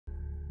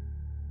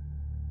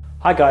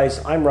Hi guys,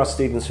 I'm Russ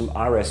Stevens from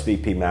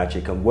RSVP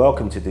Magic and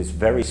welcome to this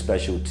very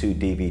special 2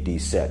 DVD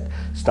set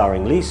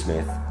starring Lee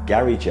Smith,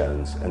 Gary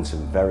Jones and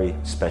some very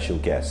special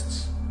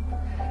guests.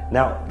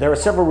 Now, there are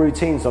several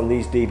routines on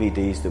these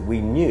DVDs that we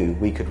knew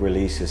we could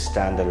release as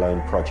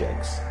standalone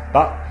projects,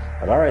 but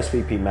at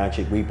RSVP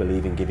Magic we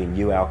believe in giving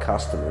you, our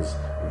customers,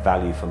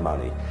 value for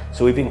money.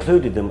 So we've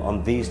included them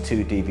on these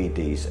 2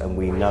 DVDs and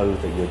we know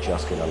that you're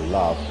just going to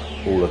love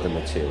all of the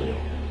material.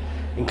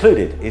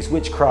 Included is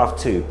Witchcraft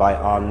 2 by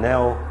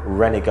Arnel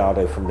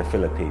Renegado from the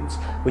Philippines,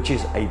 which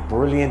is a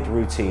brilliant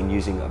routine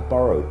using a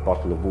borrowed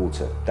bottle of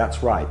water.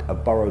 That's right, a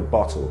borrowed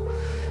bottle.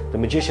 The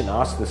magician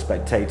asks the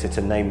spectator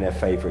to name their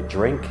favorite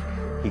drink.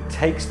 He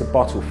takes the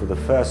bottle for the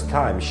first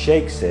time,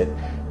 shakes it,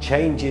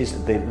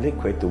 changes the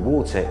liquid, the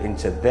water,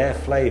 into their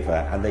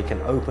flavor, and they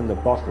can open the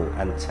bottle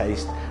and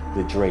taste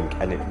the drink,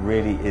 and it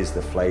really is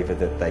the flavor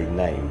that they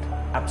named.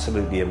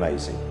 Absolutely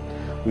amazing.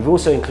 We've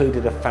also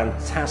included a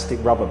fantastic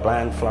rubber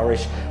band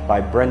flourish by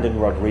Brendan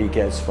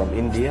Rodriguez from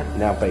India,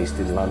 now based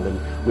in London,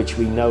 which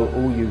we know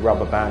all you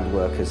rubber band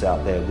workers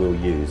out there will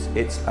use.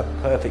 It's a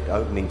perfect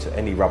opening to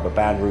any rubber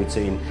band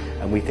routine,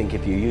 and we think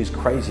if you use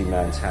Crazy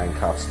Man's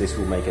handcuffs, this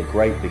will make a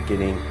great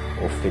beginning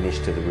or finish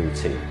to the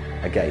routine.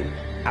 Again,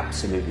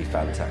 absolutely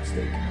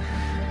fantastic.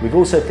 We've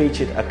also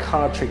featured a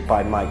card trick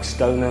by Mike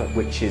Stoner,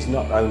 which is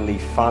not only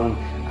fun,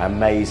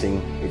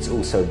 amazing, it's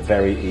also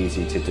very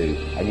easy to do.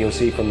 And you'll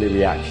see from the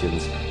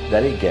reactions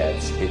that it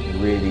gets, it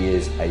really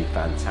is a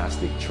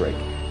fantastic trick.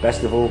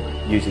 Best of all,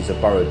 uses a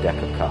borrowed deck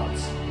of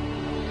cards.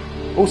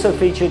 Also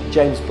featured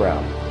James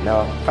Brown.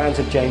 Now, fans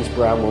of James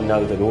Brown will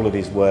know that all of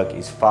his work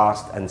is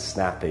fast and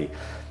snappy.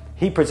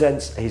 He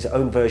presents his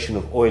own version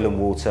of Oil and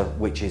Water,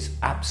 which is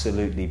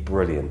absolutely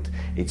brilliant.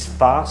 It's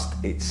fast,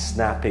 it's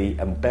snappy,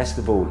 and best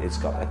of all, it's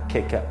got a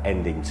kicker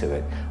ending to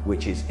it,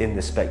 which is in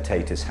the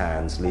spectator's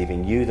hands,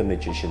 leaving you, the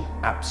magician,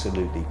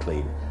 absolutely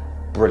clean.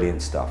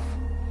 Brilliant stuff.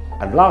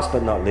 And last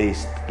but not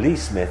least, Lee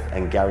Smith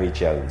and Gary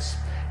Jones.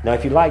 Now,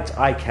 if you liked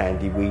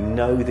iCandy, we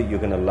know that you're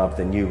going to love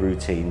the new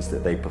routines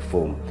that they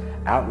perform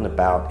out and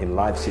about in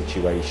live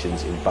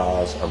situations in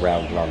bars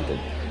around London.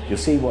 You'll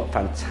see what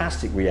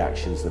fantastic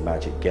reactions the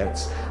magic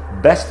gets.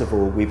 Best of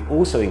all, we've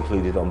also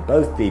included on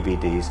both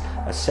DVDs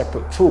a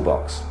separate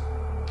toolbox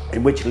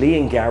in which Lee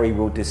and Gary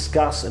will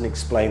discuss and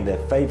explain their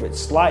favorite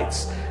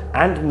sleights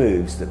and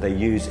moves that they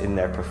use in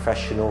their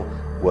professional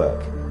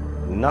work.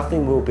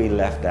 Nothing will be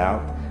left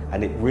out,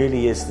 and it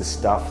really is the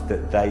stuff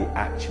that they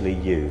actually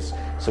use.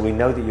 So we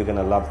know that you're going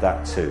to love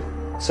that too.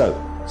 So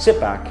sit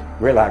back,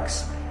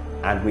 relax,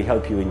 and we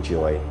hope you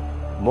enjoy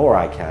more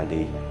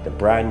iCandy, the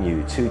brand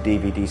new 2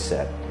 DVD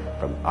set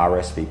from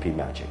RSVP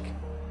Magic.